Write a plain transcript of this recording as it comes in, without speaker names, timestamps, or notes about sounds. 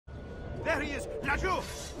There he is! Lajou!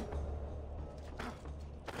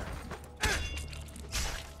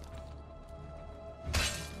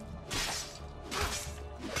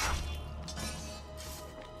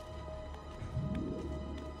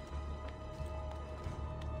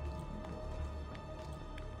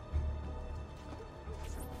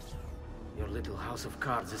 Your little house of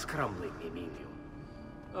cards is crumbling, Emilio.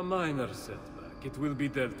 A minor setback. It will be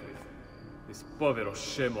dealt with. This povero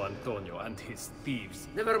Scemo Antonio and his thieves.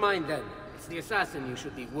 Never mind then. It's the assassin you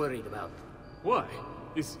should be worried about. Why?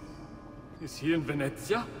 Is he in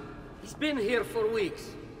Venezia? He's been here for weeks.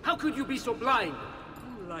 How could you be so blind?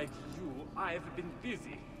 Unlike you, I've been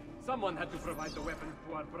busy. Someone had to provide the weapons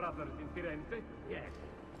to our brothers in Firenze. Yes.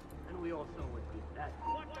 And we also would be that.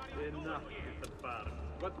 Enough with the bar.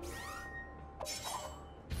 What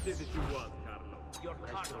is it you want, Carlo? Your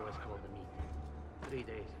Maestro has called a meeting. 3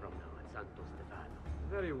 days from now at Santo Stefano.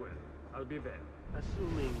 Very well. I'll be there.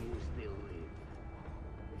 Assuming you still live.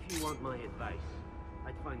 If you want my advice,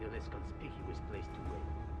 I'd find a less conspicuous place to wait.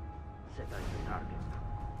 Seta is the target.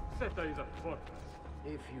 Seta is a fortress.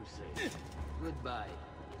 If you say so. Goodbye,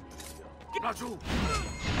 Emilio. Lajou!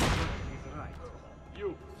 He's right.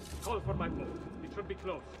 You, call for my boat. It should be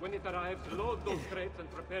close. When it arrives, load those crates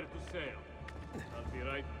and prepare to sail. I'll be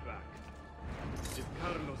right back. If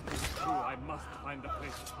Carlos is true, I must find a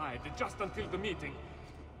place to hide, just until the meeting.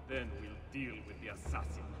 Then we'll deal with the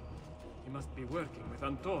assassin. He must be working with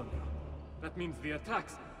Antonio. That means the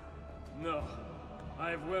attacks. No,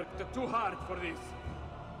 I've worked too hard for this.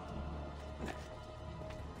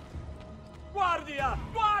 Guardia!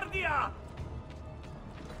 Guardia!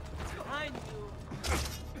 Behind you!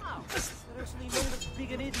 Wow, you're actually not as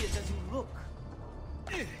big an idiot as you look.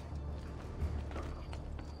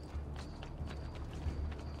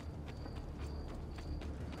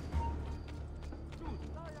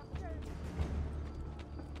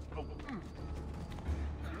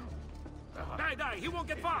 Die! He won't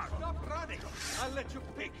get far! Stop running! I'll let you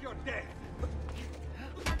pick your death!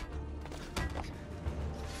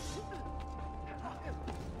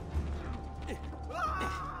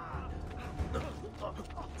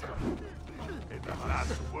 If the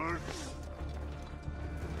last word.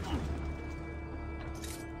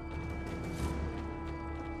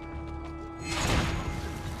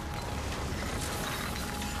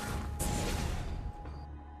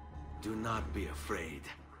 Do not be afraid.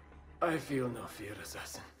 I feel no fear,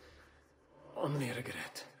 assassin. Only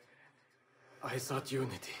regret. I sought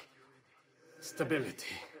unity,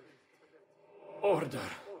 stability, order.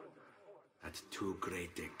 At too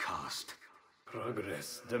great a cost.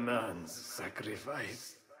 Progress demands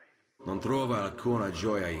sacrifice. Non trova alcuna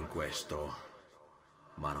gioia in questo,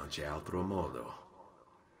 ma non c'è altro modo.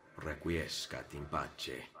 Requiescat in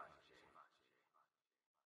pace.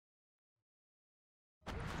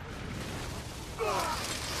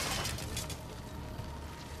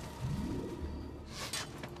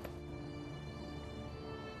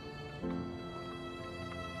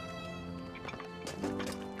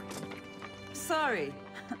 Sorry,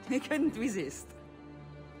 I couldn't resist.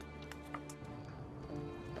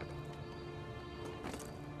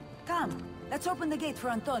 Come, let's open the gate for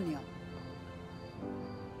Antonio.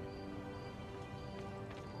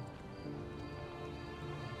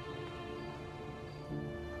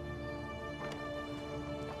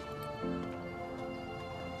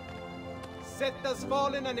 Seta's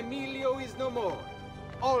fallen and Emilio is no more.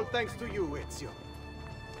 All thanks to you, Ezio.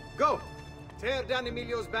 Go! Tear down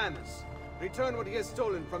Emilio's banners. Return what he has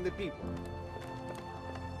stolen from the people.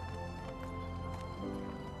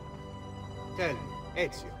 Tell me,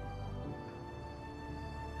 Ezio.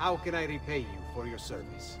 How can I repay you for your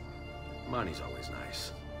service? Money's always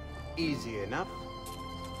nice. Easy enough.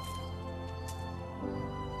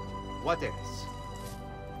 What else?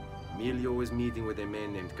 Emilio was meeting with a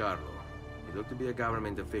man named Carlo. He looked to be a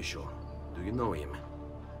government official. Do you know him?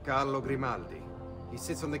 Carlo Grimaldi. He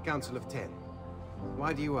sits on the Council of Ten.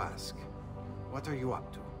 Why do you ask? What are you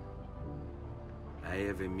up to? I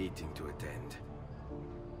have a meeting to attend.